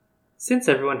Since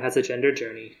everyone has a gender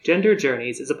journey, Gender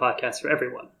Journeys is a podcast for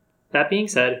everyone. That being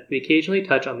said, we occasionally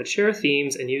touch on mature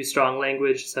themes and use strong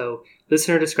language, so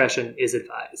listener discretion is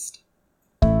advised.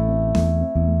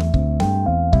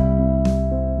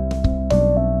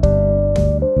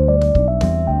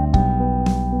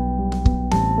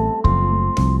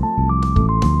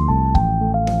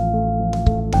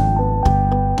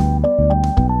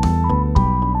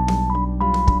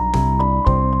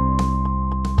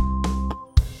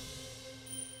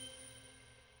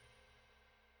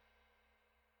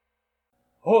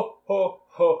 Ho, ho,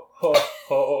 ho, ho,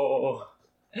 ho.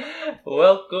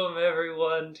 Welcome,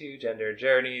 everyone, to Gender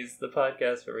Journeys, the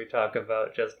podcast where we talk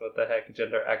about just what the heck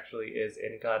gender actually is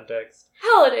in context.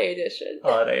 Holiday edition.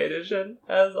 Holiday edition.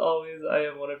 As always, I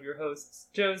am one of your hosts,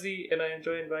 Josie, and I am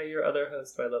joined by your other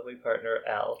host, my lovely partner,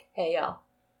 Al. Hey, y'all.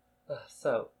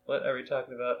 So, what are we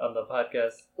talking about on the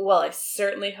podcast? Well, I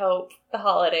certainly hope the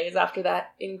holidays after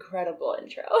that incredible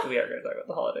intro. We are going to talk about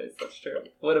the holidays, that's true.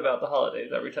 What about the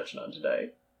holidays are we touching on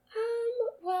today?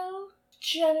 Well,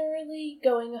 generally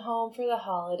going home for the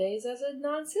holidays as a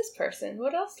non-cis person.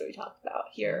 What else do we talk about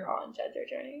here on Gender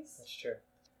Journeys? That's true.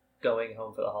 Going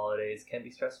home for the holidays can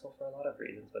be stressful for a lot of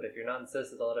reasons, but if you're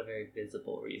non-cis, there's a lot of very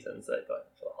visible reasons that going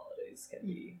home for the holidays can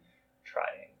be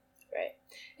trying. Right.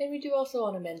 And we do also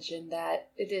want to mention that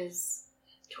it is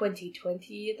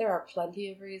 2020. There are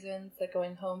plenty of reasons that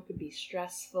going home could be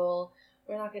stressful.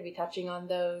 We're not going to be touching on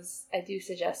those. I do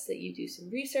suggest that you do some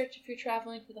research if you're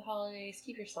traveling for the holidays.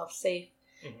 Keep yourself safe.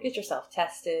 Mm-hmm. Get yourself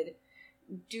tested.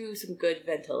 Do some good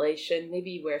ventilation.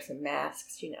 Maybe wear some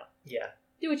masks, Yeah.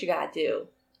 Do what you gotta do.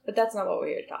 But that's not what we're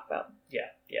here to talk about. Yeah.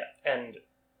 And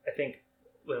I think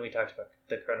when we talked about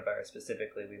the coronavirus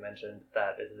specifically, we mentioned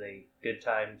that it is a good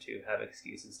time to have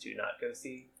excuses to not go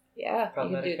see. Yeah, you can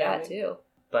Problematic do that family. too.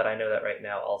 But I know that right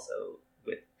now also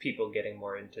with people getting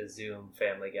more into Zoom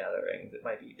family gatherings, it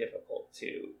might be difficult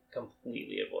to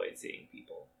completely avoid seeing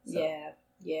people. So,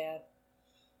 Yeah.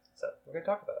 So we're going to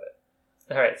talk about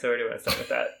it. All right, so where do you want to start with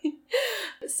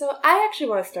that? So I actually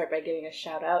want to start by giving a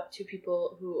shout out to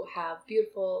people who have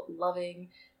beautiful, loving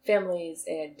families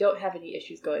and don't have any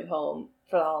issues going home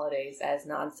for the holidays as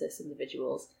non-cis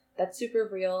individuals. That's super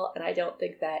real, and I don't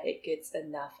think that it gets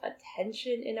enough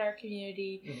attention in our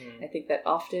community. Mm-hmm. I think that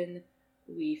often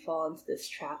we fall into this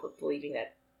trap of believing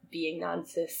that being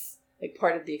non-cis, like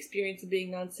part of the experience of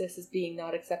being non-cis is being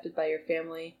not accepted by your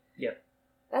family. Yep.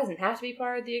 That doesn't have to be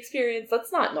part of the experience.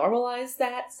 Let's not normalize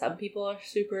that. Some people are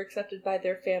super accepted by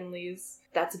their families.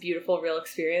 That's a beautiful, real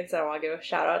experience. I want to give a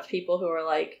shout out to people who are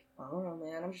like, I don't know,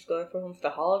 man, I'm just going home for the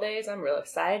holidays. I'm real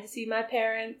excited to see my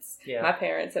parents. Yeah. My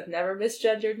parents have never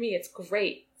misgendered me. It's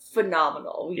great.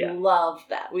 Phenomenal. We love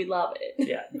that. We love it.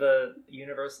 Yeah, the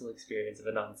universal experience of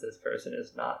a non-cis person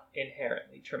is not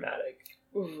inherently traumatic.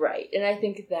 Right. And I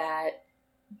think that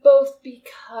both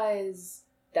because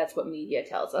that's what media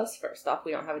tells us. First off,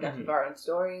 we don't have enough of our own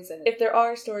stories. And if there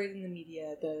are stories in the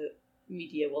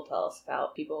media will tell us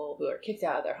about people who are kicked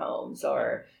out of their homes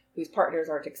or whose partners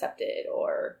aren't accepted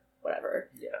or whatever.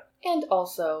 Yeah. And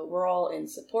also, we're all in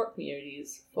support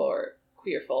communities for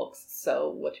queer folks.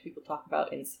 So what do people talk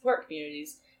about in support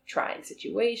communities? Trying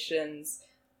situations.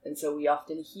 And so we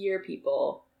often hear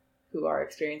people who are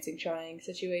experiencing trying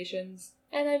situations.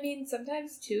 And I mean,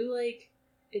 sometimes too, like,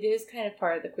 it is kind of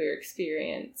part of the queer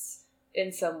experience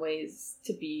in some ways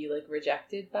to be, like,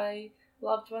 rejected by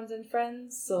loved ones and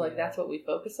friends. So, like, that's what we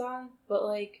focus on. But,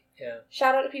 like,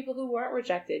 shout out to people who weren't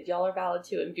rejected. Y'all are valid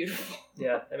too and beautiful.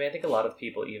 Yeah, I mean, I think a lot of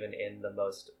people, even in the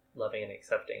most loving and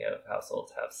accepting of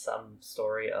households, have some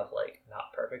story of, like,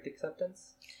 not perfect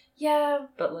acceptance. Yeah.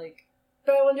 But, like...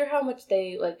 But I wonder how much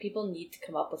people need to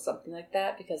come up with something like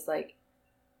that, because, like,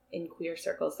 in queer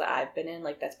circles that I've been in,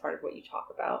 like, that's part of what you talk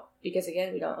about. Because,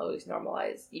 again, we don't always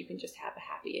normalize. You can just have a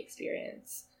happy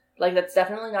experience. Like, that's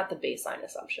definitely not the baseline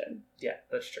assumption. Yeah,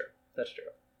 that's true.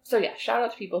 So, yeah, shout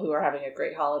out to people who are having a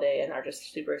great holiday and are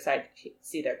just super excited to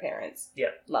see their parents. Yeah.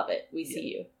 Love it. We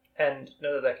see you. And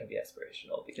know that can be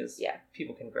aspirational, because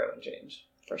people can grow and change.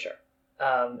 For sure.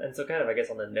 And so kind of, I guess,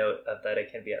 on the note of that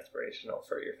it can be aspirational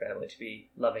for your family to be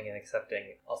loving and accepting,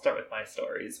 I'll start with my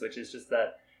stories, which is just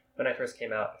that when I first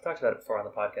came out, I've talked about it before on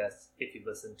the podcast, if you've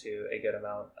listened to a good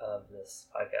amount of this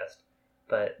podcast,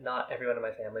 but not everyone in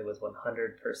my family was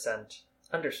 100%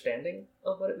 understanding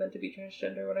of what it meant to be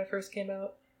transgender when I first came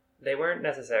out. They weren't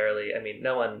necessarily, I mean,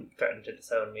 no one threatened to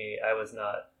disown me.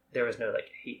 There was no, like,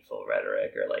 hateful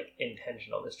rhetoric or, like,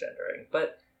 intentional misgendering,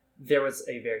 but there was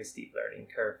a very steep learning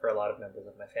curve for a lot of members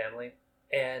of my family.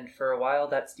 And for a while,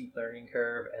 that steep learning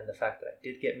curve and the fact that I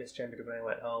did get misgendered when I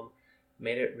went home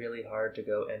made it really hard to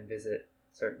go and visit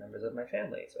certain members of my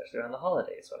family, especially around the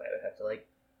holidays when I would have to, like,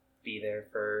 be there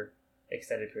for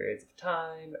extended periods of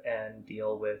time and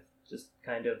deal with just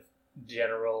kind of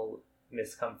general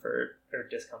miscomfort or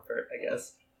discomfort, I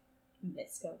guess.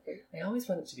 Miscomfort. I always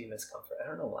want it to be miscomfort. I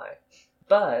don't know why.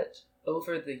 But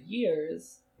over the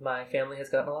years, my family has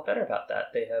gotten a lot better about that.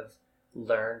 They have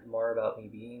learned more about me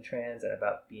being trans and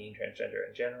about being transgender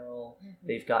in general. Mm-hmm.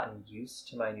 They've gotten used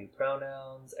to my new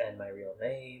pronouns and my real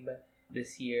name.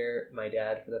 This year, my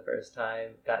dad, for the first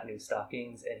time, got new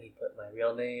stockings, and he put my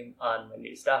real name on my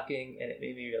new stocking, and it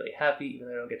made me really happy, even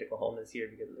though I don't get to go home this year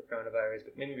because of the coronavirus,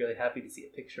 but it made me really happy to see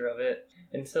a picture of it.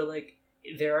 And so, like,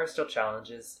 there are still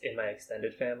challenges in my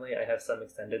extended family. I have some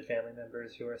extended family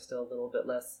members who are still a little bit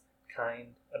less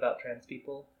kind about trans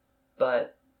people,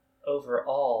 but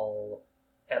overall,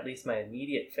 at least my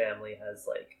immediate family has,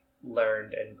 like,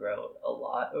 learned and grown a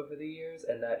lot over the years,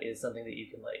 and that is something that you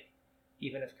can, like,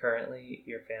 even if currently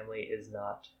your family is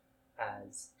not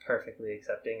as perfectly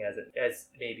accepting as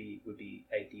maybe would be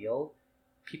ideal,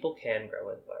 people can grow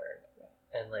and learn.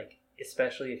 And, like,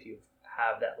 especially if you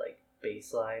have that, like,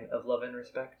 baseline of love and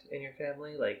respect in your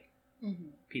family, like,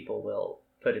 people will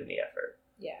put in the effort.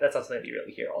 Yeah. That's not something you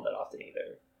really hear all that often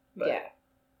either. But,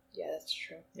 Yeah, that's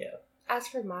true. Yeah. As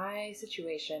for my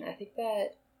situation, I think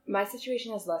that my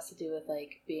situation has less to do with,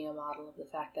 like, being a model of the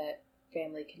fact that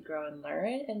family can grow and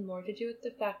learn, and more to do with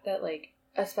the fact that, like,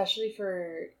 especially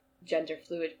for gender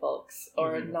fluid folks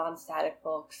or non-static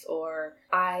folks, or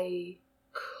I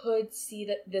could see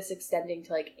that this extending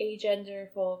to, like, agender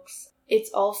folks,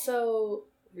 it's also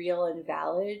real and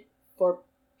valid for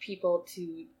people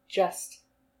to just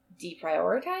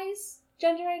deprioritize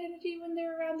gender identity when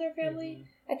they're around their family.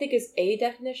 I think is a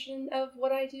definition of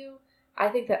what I do. I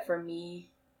think that for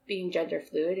me, being gender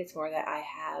fluid, it's more that I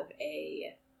have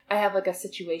like a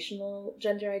situational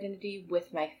gender identity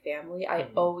with my family.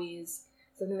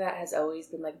 Something that has always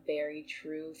been, like, very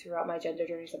true throughout my gender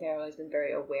journey, something I've always been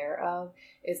very aware of,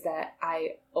 is that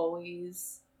I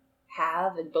always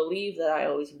have and believe that I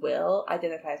always will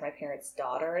identify as my parents'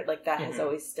 daughter. Like, that has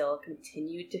always still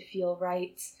continued to feel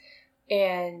right.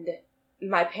 And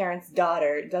my parents'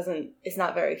 daughter is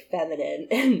not very feminine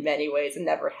in many ways and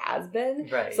never has been.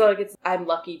 Right. So, like, I'm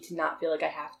lucky to not feel like I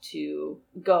have to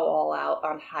go all out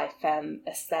on high femme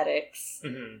aesthetics.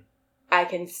 I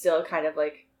can still kind of,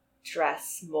 like,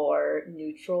 dress more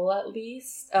neutral at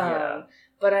least.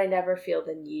 But I never feel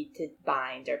the need to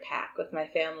bind or pack with my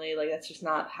family. Like, that's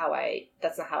not how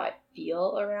I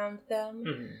feel around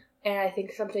them. And I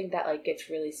think something that, like, gets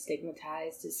really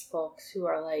stigmatized is folks who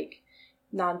are, like,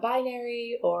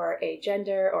 non-binary or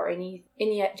agender or any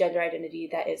gender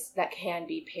identity that can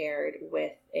be paired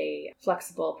with a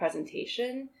flexible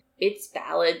presentation. It's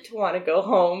valid to want to go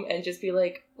home and just be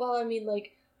like, well, I mean,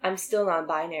 like, I'm still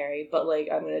non-binary, but, like,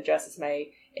 I'm going to dress as my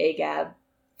AGAB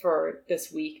for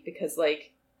this week because,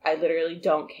 like, I literally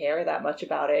don't care that much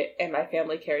about it, and my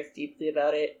family cares deeply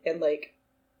about it, and, like,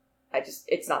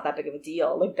 it's not that big of a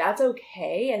deal. Like, that's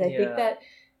okay, and I think that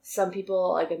some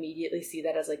people, like, immediately see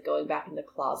that as, like, going back in the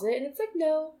closet, and it's like,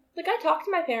 no. Like, I talked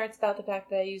to my parents about the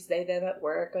fact that I use they, them at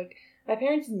work. Like, my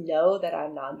parents know that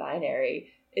I'm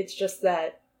non-binary. It's just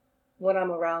that when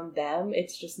I'm around them,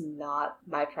 it's just not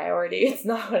my priority. It's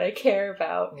not what I care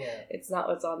about. Yeah. It's not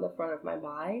what's on the front of my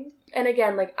mind. And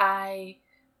again, like, I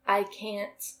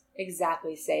can't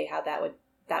exactly say how that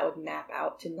would map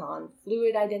out to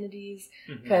non-fluid identities,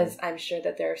 because I'm sure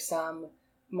that there are some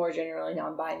more generally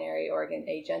non-binary or, again,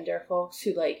 agender folks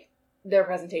who, like, their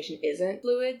presentation isn't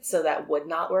fluid, so that would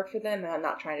not work for them, and I'm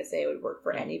not trying to say it would work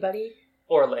for anybody.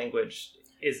 Or language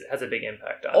has a big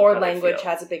impact on or how language they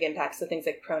feel. has a big impact, so things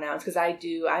like pronouns, because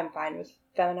I'm fine with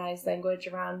feminized language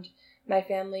around my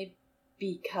family,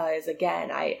 because,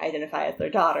 again, I identify as their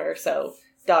daughter, so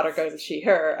daughter goes as she,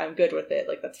 her, I'm good with it,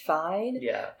 like, that's fine.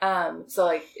 Yeah. So,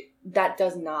 like, that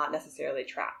does not necessarily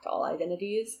track to all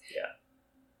identities. Yeah.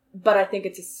 But I think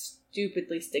it's a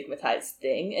stupidly stigmatized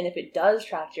thing, and if it does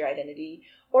track to your identity,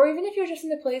 or even if you're just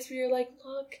in a place where you're like,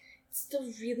 look, it's still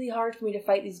really hard for me to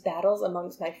fight these battles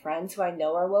amongst my friends who I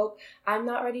know are woke, I'm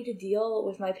not ready to deal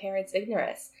with my parents'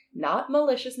 ignorance. Not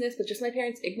maliciousness, but just my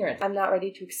parents' ignorance. I'm not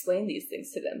ready to explain these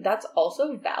things to them. That's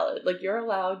also valid. Like, you're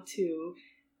allowed to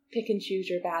pick and choose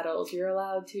your battles. You're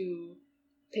allowed to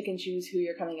pick and choose who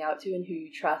you're coming out to and who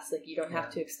you trust. Like, you don't have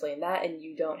to explain that, and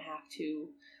you don't have to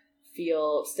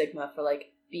feel stigma for,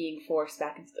 like, being forced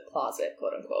back into the closet,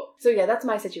 quote unquote. So yeah, that's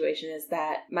my situation, is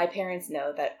that my parents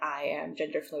know that I am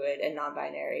gender fluid and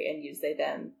non-binary and use they,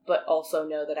 them, but also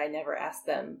know that I never asked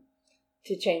them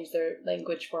to change their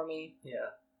language for me. Yeah.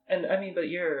 And I mean, but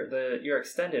your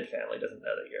extended family doesn't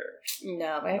know that you're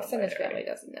No, my extended family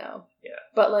doesn't know. Yeah.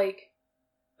 But, like,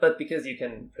 But because you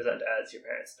can present as your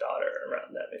parents' daughter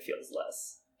around them, it feels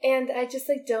less. And I just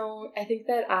don't, I think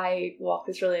that I walk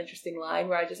this really interesting line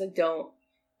where I just don't,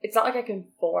 it's not like I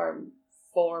conform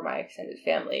for my extended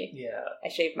family. Yeah. I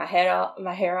shave my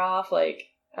hair off, like,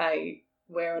 I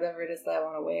wear whatever it is that I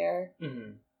want to wear.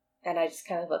 Mm-hmm. And I just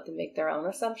kind of let them make their own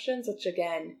assumptions, which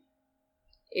again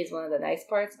is one of the nice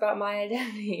parts about my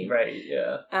identity. Right,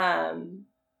 yeah.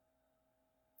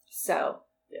 So,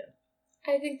 yeah.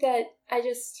 I think that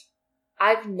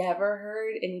I've never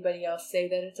heard anybody else say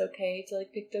that it's okay to,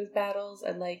 like, pick those battles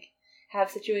and, like, have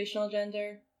situational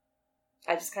gender.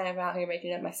 I just kind of out here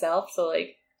making it myself, so,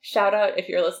 like, shout out if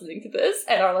you're listening to this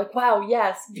and are like, wow,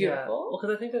 yes, beautiful. Yeah. Well,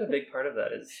 because I think that a big part of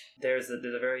that is there's a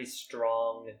very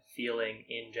strong feeling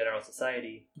in general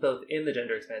society, both in the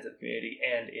gender expansive community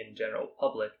and in general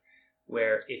public,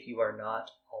 where if you are not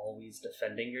always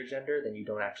defending your gender, then you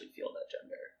don't actually feel that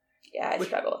gender. Yeah, I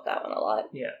struggle with that one a lot.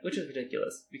 Yeah, which is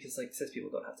ridiculous, because, like, cis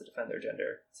people don't have to defend their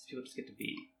gender. Cis people just get to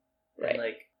be. Right. And,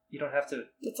 like, you don't have to...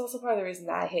 It's also part of the reason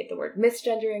that I hate the word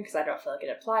misgendering, because I don't feel like it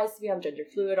applies to me. I'm gender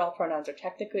fluid. All pronouns are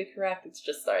technically correct. It's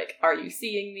just like, are you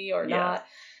seeing me or not?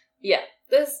 Yeah.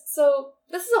 This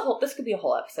could be a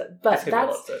whole episode, but and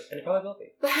it probably will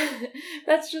be.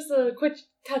 That's just a quick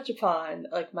touch upon,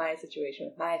 like, my situation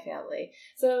with my family.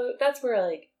 So that's where,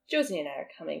 like, Josie and I are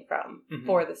coming from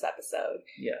for this episode.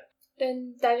 Yeah.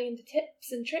 Then diving into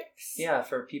tips and tricks. Yeah,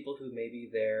 for people who maybe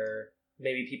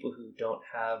people who don't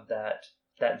have that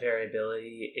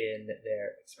variability in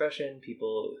their expression,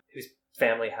 people whose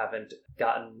family haven't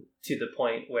gotten to the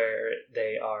point where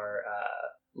they are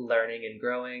learning and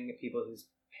growing, people whose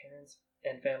parents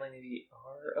and family maybe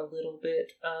are a little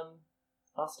bit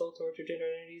hostile towards your gender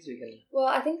identities. Well,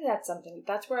 I think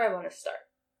that's where I want to start.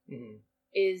 Mm-hmm.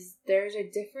 Is there's a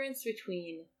difference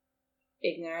between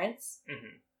ignorance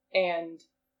and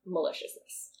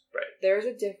maliciousness. Right. There's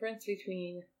a difference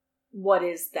between what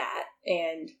is that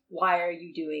and why are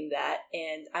you doing that,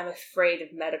 and I'm afraid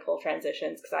of medical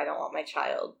transitions because I don't want my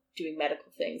child doing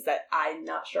medical things that I'm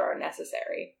not sure are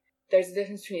necessary. There's a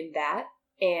difference between that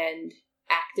and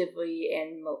actively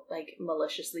and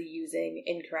maliciously using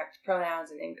incorrect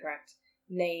pronouns and incorrect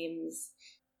names,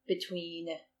 between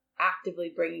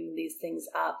actively bringing these things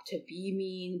up to be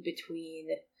mean, between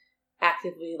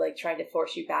actively, like, trying to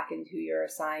force you back into your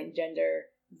assigned gender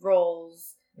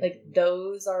roles. Like,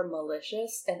 those are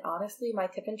malicious. And honestly, my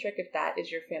tip and trick, if that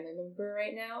is your family member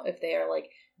right now, if they are, like,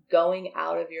 going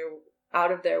out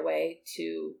of their way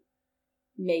to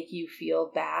make you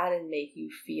feel bad and make you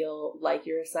feel like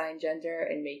your assigned gender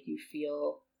and make you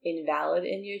feel invalid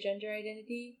in your gender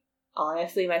identity,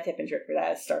 honestly, my tip and trick for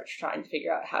that is start trying to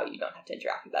figure out how you don't have to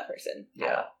interact with that person.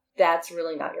 Yeah. That's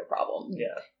really not your problem.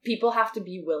 Yeah. People have to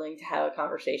be willing to have a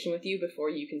conversation with you before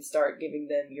you can start giving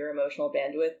them your emotional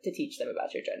bandwidth to teach them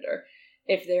about your gender.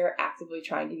 If they're actively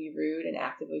trying to be rude and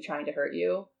actively trying to hurt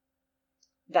you,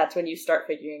 that's when you start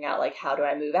figuring out, like, how do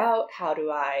I move out? How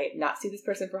do I not see this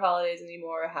person for holidays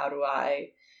anymore? How do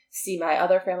I see my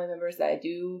other family members that I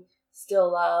do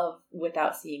still love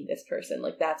without seeing this person?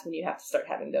 Like, that's when you have to start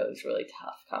having those really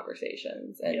tough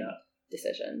conversations and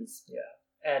decisions. Yeah.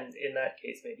 And in that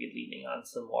case, maybe leaning on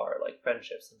some more, like,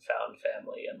 friendships and found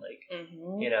family and, like,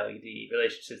 you know, the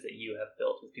relationships that you have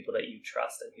built with people that you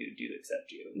trust and who do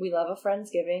accept you. We love a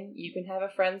Friendsgiving. You can have a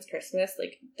Friends Christmas.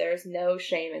 Like, there's no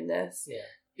shame in this. Yeah.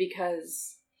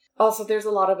 Because also there's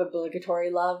a lot of obligatory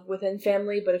love within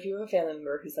family, but if you have a family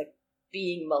member who's, like,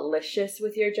 being malicious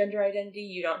with your gender identity,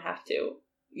 you don't have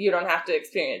to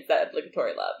experience that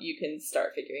obligatory love. You can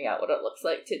start figuring out what it looks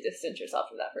like to distance yourself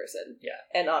from that person. Yeah.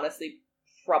 And honestly,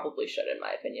 probably should, in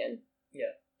my opinion.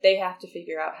 Yeah. They have to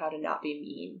figure out how to not be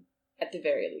mean, at the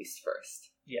very least,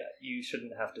 first. Yeah, you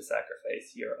shouldn't have to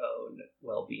sacrifice your own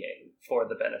well-being for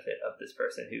the benefit of this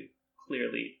person who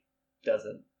clearly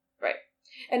doesn't. Right.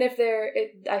 And I feel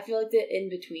like the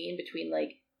in-between, between,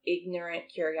 like, ignorant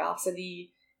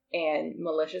curiosity and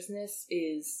maliciousness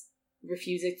is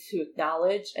refusing to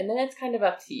acknowledge, and then it's kind of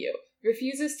up to you.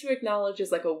 Refuses to acknowledge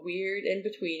is, like, a weird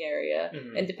in-between area,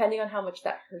 and depending on how much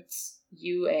that hurts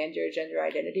you and your gender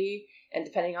identity, and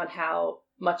depending on how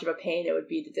much of a pain it would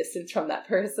be to distance from that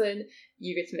person,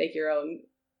 you get to make your own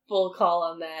full call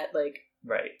on that. Like,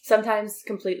 right. Sometimes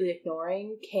completely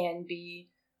ignoring can be,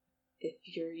 if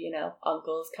your,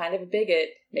 uncle's kind of a bigot,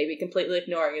 maybe completely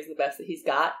ignoring is the best that he's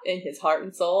got in his heart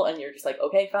and soul, and you're just like,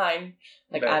 okay, fine.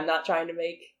 Like, right. I'm not trying to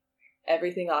make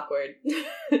everything awkward.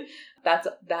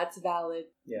 That's valid.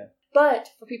 Yeah. But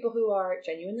for people who are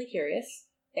genuinely curious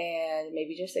and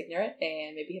maybe just ignorant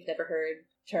and maybe have never heard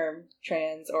term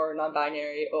trans or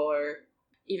non-binary, or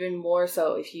even more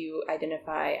so if you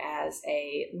identify as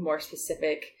a more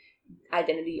specific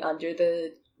identity under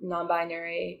the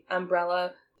non-binary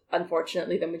umbrella.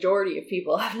 Unfortunately, the majority of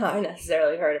people have not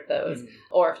necessarily heard of those.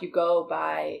 Or if you go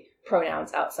by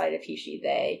pronouns outside of he, she,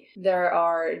 they, there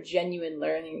are genuine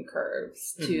learning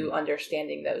curves to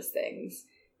understanding those things.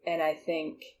 And I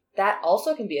think that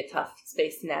also can be a tough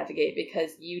space to navigate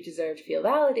because you deserve to feel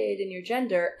validated in your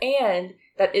gender, and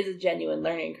that is a genuine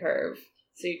learning curve.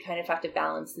 So you kind of have to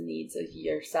balance the needs of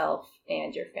yourself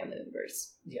and your family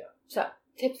members. Yeah. So,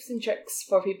 tips and tricks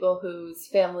for people whose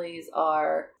families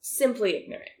are simply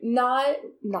ignorant.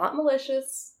 Not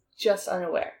malicious, just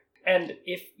unaware. And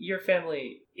if your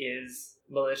family is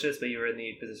malicious, but you're in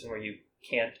the position where you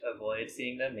can't avoid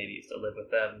seeing them, maybe you still live with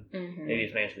them, maybe you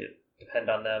financially depend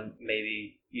on them,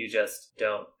 maybe you just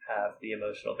don't have the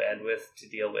emotional bandwidth to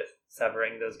deal with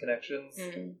severing those connections.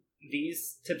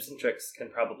 These tips and tricks can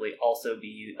probably also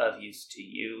be of use to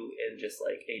you in just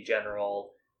like a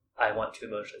general, I want to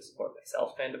emotionally support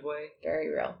myself kind of way. Very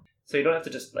real. So you don't have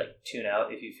to just like tune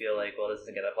out if you feel like, well, this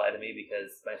isn't going to apply to me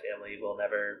because my family will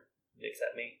never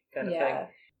accept me kind of thing.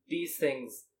 These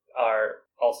things are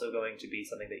also going to be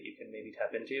something that you can maybe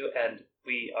tap into, and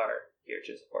we are here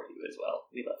to support you as well.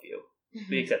 We love you.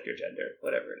 We accept your gender,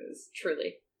 whatever it is.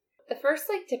 Truly. The first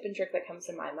like tip and trick that comes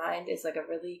to my mind is like a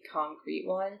really concrete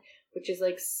one, which is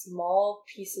like small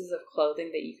pieces of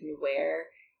clothing that you can wear,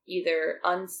 either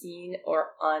unseen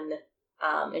or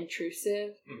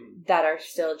intrusive, that are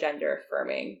still gender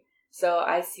affirming. So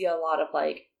I see a lot of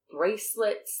like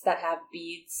bracelets that have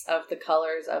beads of the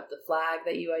colors of the flag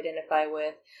that you identify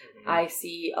with. I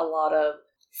see a lot of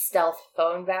stealth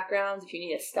phone backgrounds. If you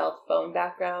need a stealth phone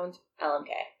background, LMK,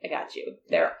 I got you.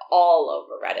 They're all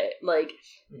over Reddit. Like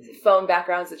phone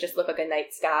backgrounds that just look like a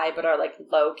night sky but are like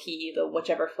low key, the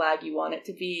whichever flag you want it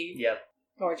to be. Yep.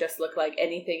 Or just look like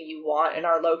anything you want and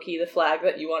are low key the flag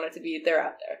that you want it to be. They're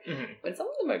out there. And some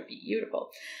of them are beautiful.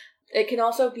 It can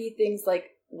also be things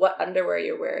like what underwear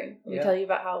you're wearing. Let me tell you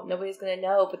about how nobody's going to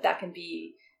know, but that can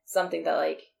be something that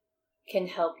like can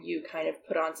help you kind of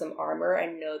put on some armor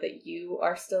and know that you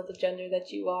are still the gender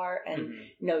that you are, and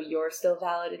know you're still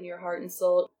valid in your heart and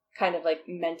soul, kind of like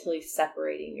mentally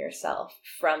separating yourself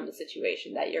from the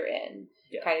situation that you're in,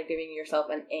 kind of giving yourself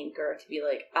an anchor to be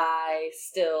like, I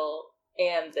still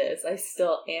am this, I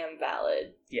still am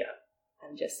valid.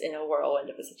 I'm just in a whirlwind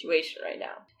of a situation right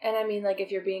now. And I mean, like,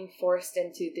 if you're being forced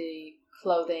into the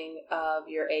clothing of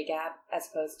your A gap as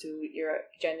opposed to your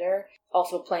gender,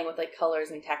 also playing with like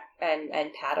colors and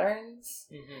and patterns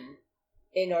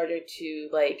in order to,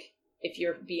 like, if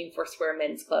you're being forced to wear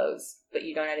men's clothes but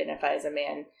you don't identify as a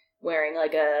man, wearing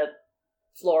like a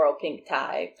floral pink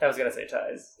tie. I was gonna say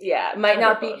ties. Yeah, might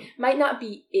not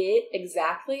be it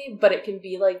exactly, but it can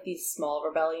be like these small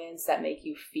rebellions that make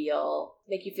you feel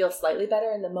slightly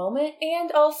better in the moment,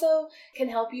 and also can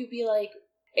help you be like,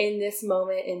 in this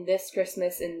moment, in this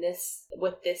Christmas,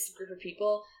 with this group of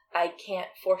people, I can't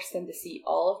force them to see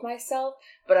all of myself,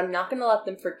 but I'm not going to let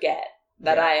them forget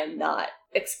that I am not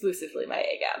exclusively my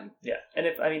A-gab. Yeah, and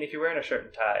if you're wearing a shirt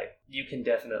and tie, you can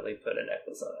definitely put a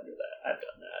necklace on under that. I've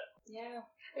done that. Yeah.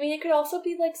 I mean, it could also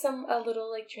be like a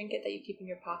little like trinket that you keep in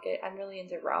your pocket. I'm really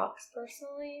into rocks,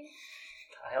 personally.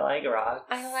 I like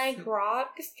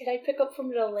rocks. Did I pick up from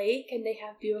the lake and they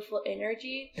have beautiful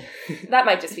energy? That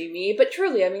might just be me, but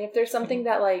truly, I mean, if there's something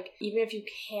that like, even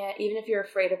if you're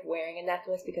afraid of wearing a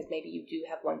necklace because maybe you do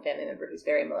have one family member who's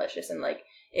very malicious and like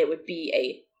it would be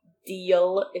a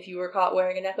deal if you were caught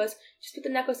wearing a necklace, just put the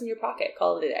necklace in your pocket,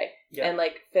 call it a day, and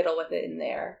like fiddle with it in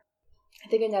there. I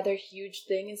think another huge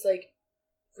thing is like,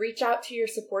 reach out to your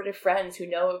supportive friends who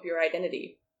know of your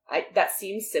identity. That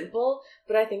seems simple,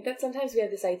 but I think that sometimes we have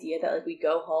this idea that like we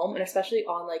go home, and especially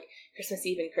on like Christmas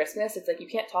Eve and Christmas, it's like you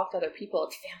can't talk to other people,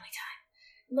 it's family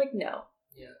time. I'm like, no.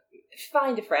 Yeah.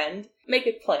 Find a friend, make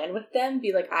a plan with them,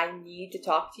 be like, I need to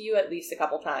talk to you at least a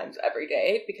couple times every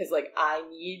day because like I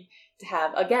need to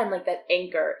have, again, like that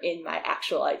anchor in my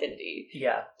actual identity.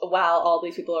 Yeah. While all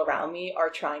these people around me are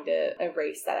trying to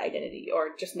erase that identity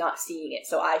or just not seeing it,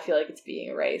 so I feel like it's being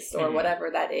erased or whatever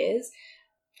that is.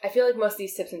 I feel like most of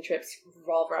these tips and tricks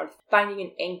revolve around finding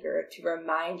an anchor to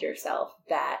remind yourself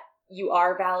that you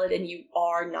are valid and you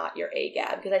are not your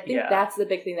A-gab. Because I think that's the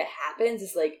big thing that happens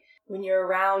is like when you're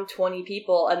around 20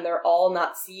 people and they're all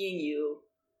not seeing you,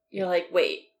 you're like,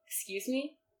 wait, excuse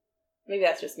me? Maybe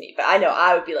that's just me, but I know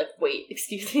I would be like, wait,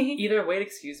 excuse me? Either wait,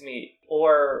 excuse me,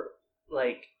 or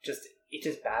like it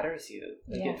just batters you.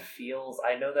 Like it feels,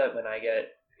 I know that when I get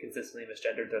consistently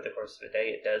misgendered throughout the course of a day,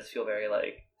 it does feel very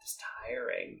like just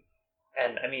tiring.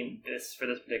 And I mean, for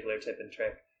this particular tip and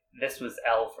trick, this was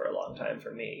Elle for a long time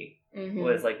for me. Mm-hmm.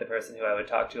 Was like the person who I would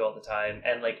talk to all the time,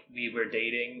 and like we were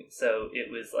dating, so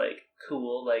it was like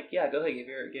cool, like, yeah, go ahead,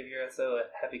 give your SO a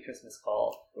happy Christmas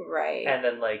call. Right. And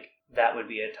then like that would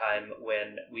be a time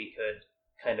when we could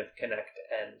kind of connect,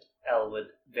 and Elle would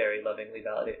very lovingly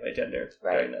validate my gender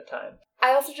during that time.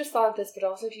 I also just thought of this, but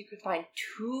also if you could find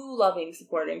 2 loving,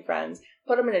 supporting friends,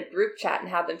 put them in a group chat and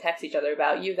have them text each other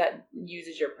about you that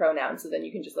uses your pronouns, so then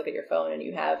you can just look at your phone and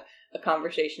you have a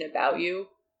conversation about you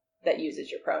that uses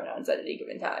your pronouns at any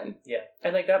given time. Yeah.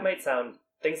 And like that might sound,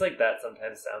 things like that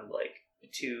sometimes sound like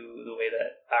to the way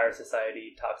that our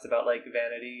society talks about like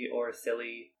vanity or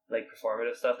silly, like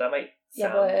performative stuff. That might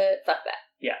sound... Yeah, but fuck that.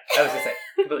 Yeah, I was gonna say,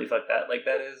 completely fuck that. Like,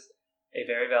 that is a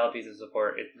very valid piece of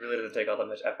support. It really doesn't take all that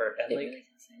much effort. And, it like, really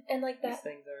doesn't. And, like, that... these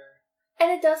things are...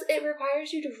 And it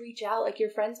requires you to reach out. Like,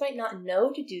 your friends might not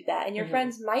know to do that, and your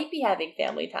friends might be having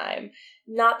family time.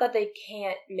 Not that they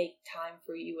can't make time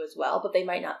for you as well, but they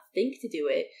might not think to do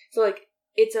it. So, like,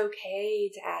 it's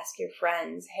okay to ask your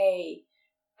friends, hey,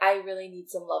 I really need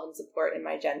some love and support in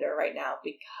my gender right now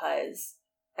because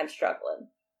I'm struggling.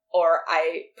 Or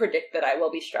I predict that I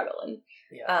will be struggling.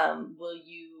 Yeah. Will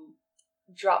you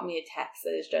drop me a text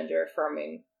that is gender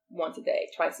affirming once a day,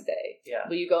 twice a day? Yeah.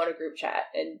 Will you go in a group chat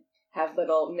and have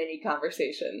little mini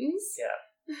conversations?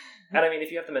 Yeah. And I mean,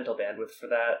 if you have the mental bandwidth for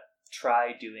that,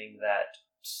 try doing that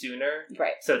sooner.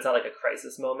 Right. So it's not like a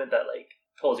crisis moment that like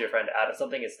pulls your friend out of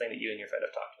something. It's something that you and your friend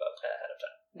have talked about ahead of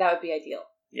time. That would be ideal.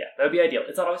 Yeah, that would be ideal.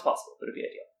 It's not always possible, but it would be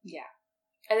ideal. Yeah.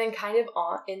 And then kind of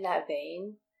in that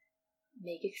vein,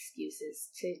 make excuses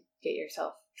to get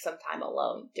yourself some time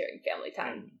alone during family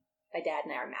time. My dad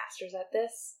and I are masters at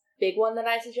this. Big one that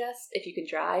I suggest, if you can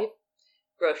drive,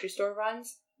 grocery store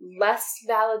runs. Less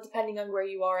valid depending on where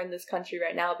you are in this country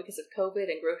right now because of COVID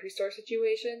and grocery store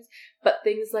situations. But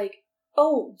things like,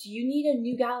 oh, do you need a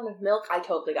new gallon of milk? I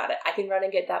totally got it. I can run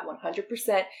and get that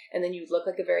 100%. And then you look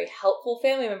like a very helpful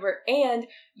family member and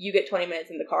you get 20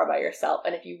 minutes in the car by yourself.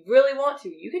 And if you really want to,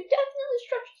 you can definitely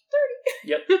stretch to 30.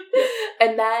 Yep.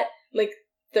 And that, like,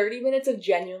 30 minutes of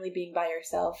genuinely being by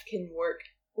yourself can work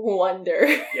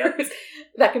wonders. Yep.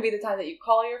 That can be the time that you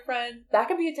call your friend. That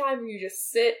can be a time where you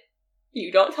just sit,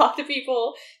 you don't talk to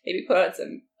people, maybe put on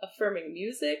some affirming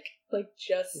music, like,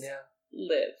 just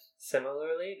live.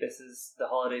 Similarly, this is the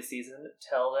holiday season.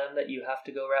 Tell them that you have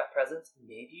to go wrap presents.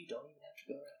 Maybe you don't even have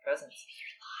to go wrap presents.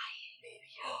 Maybe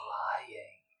you're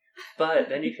lying. But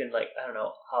then you can, like, I don't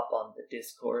know, hop on the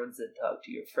Discords and talk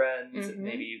to your friends. Mm-hmm.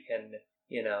 Maybe you can,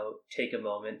 you know, take a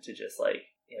moment to just, like,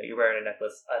 you know, you're wearing a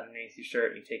necklace underneath your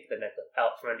shirt, and you take the necklace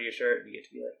out from under your shirt, and you get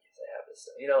to be like, yes, I have this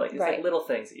stuff. You know, like, it's like little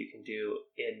things that you can do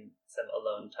in some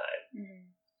alone time. Mm-hmm.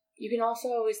 You can also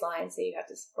always lie and say you have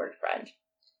to support a friend.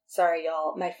 Sorry,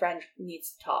 y'all, my friend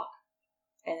needs to talk.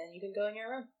 And then you can go in your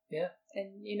room. Yeah.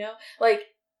 And, you know, like,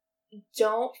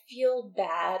 don't feel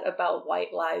bad about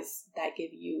white lies that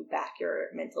give you back your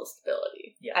mental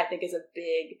stability. Yeah. I think is a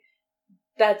big,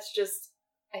 that's just,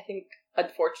 I think,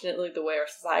 unfortunately, the way our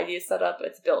society is set up,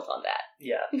 it's built on that.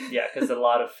 Yeah, yeah, because a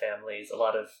lot of families, a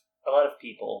lot of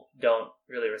people don't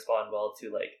really respond well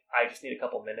to, like, I just need a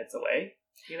couple minutes away,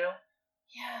 you know?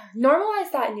 Yeah.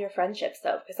 Normalize that in your friendships,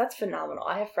 though, because that's phenomenal.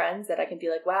 I have friends that I can be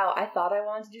like, wow, I thought I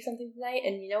wanted to do something tonight,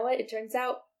 and you know what? It turns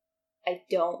out I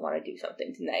don't want to do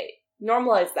something tonight.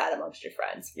 Normalize that amongst your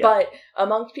friends. Yeah. But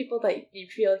amongst people that you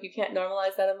feel like you can't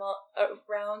normalize that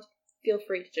around, feel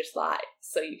free to just lie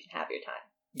so you can have your time.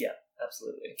 Yeah,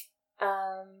 absolutely.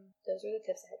 Those are the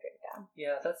tips I had written down.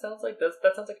 Yeah, that sounds like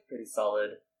a pretty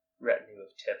solid retinue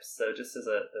of tips. So just as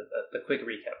a quick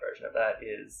recap version of that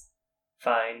is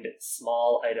find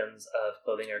small items of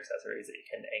clothing or accessories that you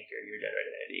can anchor your gender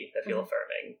identity that feel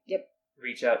affirming. Yep.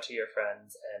 Reach out to your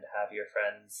friends and have your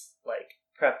friends, like,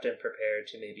 prepped and prepared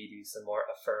to maybe do some more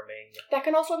affirming. That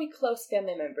can also be close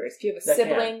family members. If you have a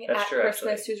sibling at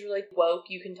Christmas who's really woke,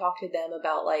 you can talk to them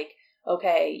about, like,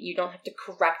 okay, you don't have to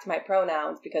correct my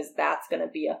pronouns because that's going to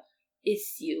be a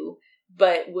issue,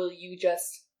 but will you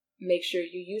just make sure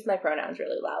you use my pronouns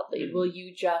really loudly? Mm-hmm. Will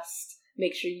you just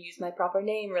make sure you use my proper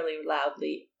name really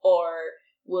loudly? Or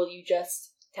will you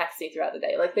just text me throughout the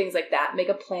day? Like, things like that. Make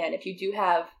a plan. If you do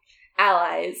have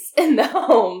allies in the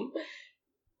home,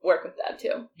 work with them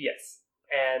too. Yes.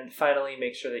 And finally,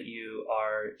 make sure that you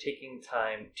are taking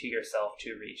time to yourself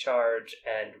to recharge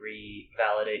and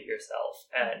revalidate yourself.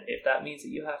 And if that means that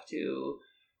you have to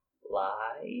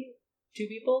lie to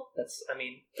people, that's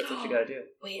what you gotta do.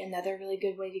 Wait, another really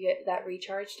good way to get that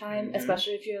recharge time,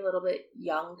 especially if you're a little bit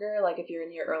younger, like if you're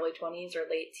in your early 20s or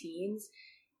late teens,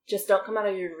 just don't come out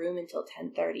of your room until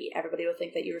 10:30. Everybody will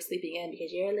think that you were sleeping in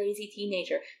because you're a lazy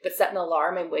teenager. But set an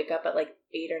alarm and wake up at like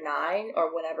 8 or 9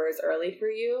 or whenever is early for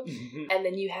you. And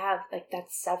then you have like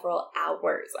that's several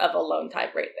hours of alone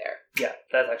time right there. Yeah,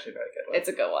 that's actually a very good one. It's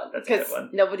a good one. That's a good one.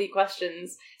 Nobody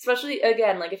questions, especially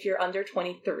again, like if you're under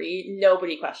 23,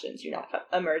 nobody questions you not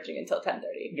emerging until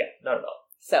 10:30. Yeah, not at all.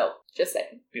 So, just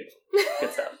saying. Beautiful.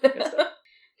 Good stuff. Good stuff.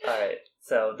 All right.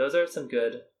 So those are some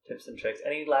good tips and tricks.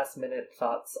 Any last minute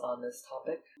thoughts on this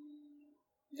topic?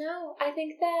 No, I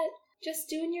think that just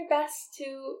doing your best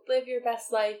to live your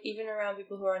best life, even around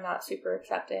people who are not super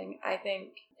accepting. I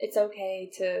think it's okay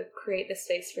to create the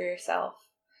space for yourself.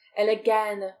 And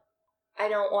again, I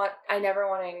never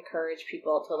want to encourage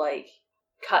people to like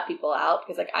cut people out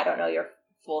because like I don't know your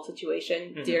full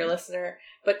situation, dear listener.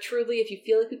 But truly, if you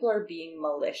feel like people are being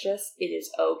malicious, it is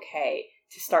okay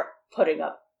to start putting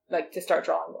up, like to start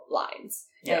drawing lines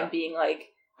and being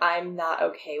like, I'm not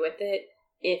okay with it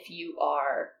if you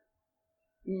are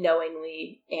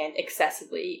knowingly and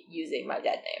excessively using my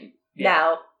dead name. Yeah.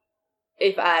 Now,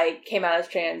 if I came out as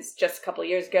trans just a couple of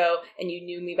years ago and you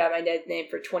knew me by my dead name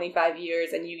for 25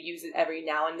 years and you use it every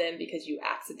now and then because you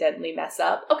accidentally mess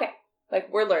up, okay. Like,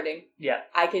 we're learning. Yeah.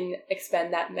 I can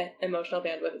expend that emotional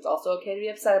bandwidth. It's also okay to be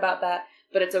upset about that,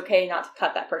 but it's okay not to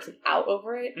cut that person out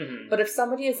over it. Mm-hmm. But if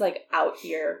somebody is, like, out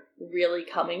here really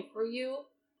coming for you,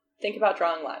 think about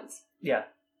drawing lines. Yeah.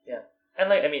 Yeah. And,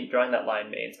 like, I mean, drawing that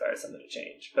line may inspire someone to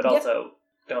change, but also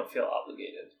don't feel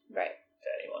obligated. Right. To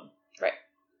anyone. Right.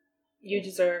 You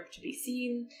deserve to be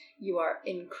seen. You are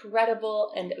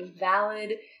incredible and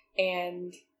valid,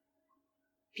 and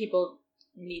people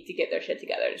need to get their shit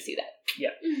together to see that.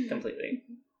 Yeah, completely.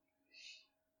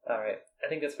 All right. I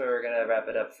think that's where we're going to wrap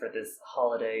it up for this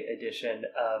holiday edition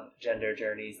of Gender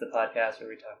Journeys, the podcast where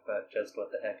we talk about just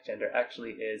what the heck gender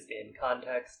actually is in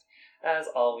context. As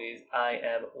always, I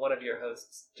am one of your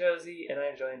hosts, Josie, and I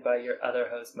am joined by your other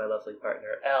host, my lovely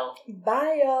partner, Elle.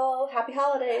 Bye, y'all. Happy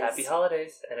holidays. Happy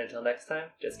holidays. And until next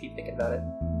time, just keep thinking about it.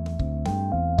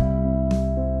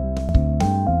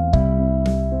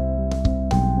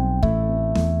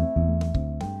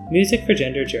 Music for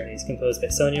Gender Journeys composed by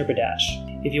Sonia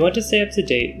Badash. If you want to stay up to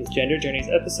date with Gender Journeys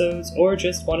episodes or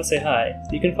just want to say hi,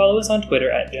 you can follow us on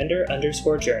Twitter at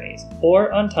gender_journeys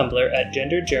or on Tumblr at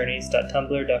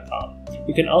genderjourneys.tumblr.com.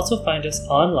 You can also find us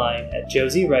online at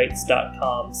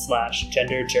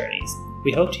josiewrites.com/genderjourneys.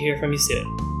 We hope to hear from you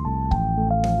soon.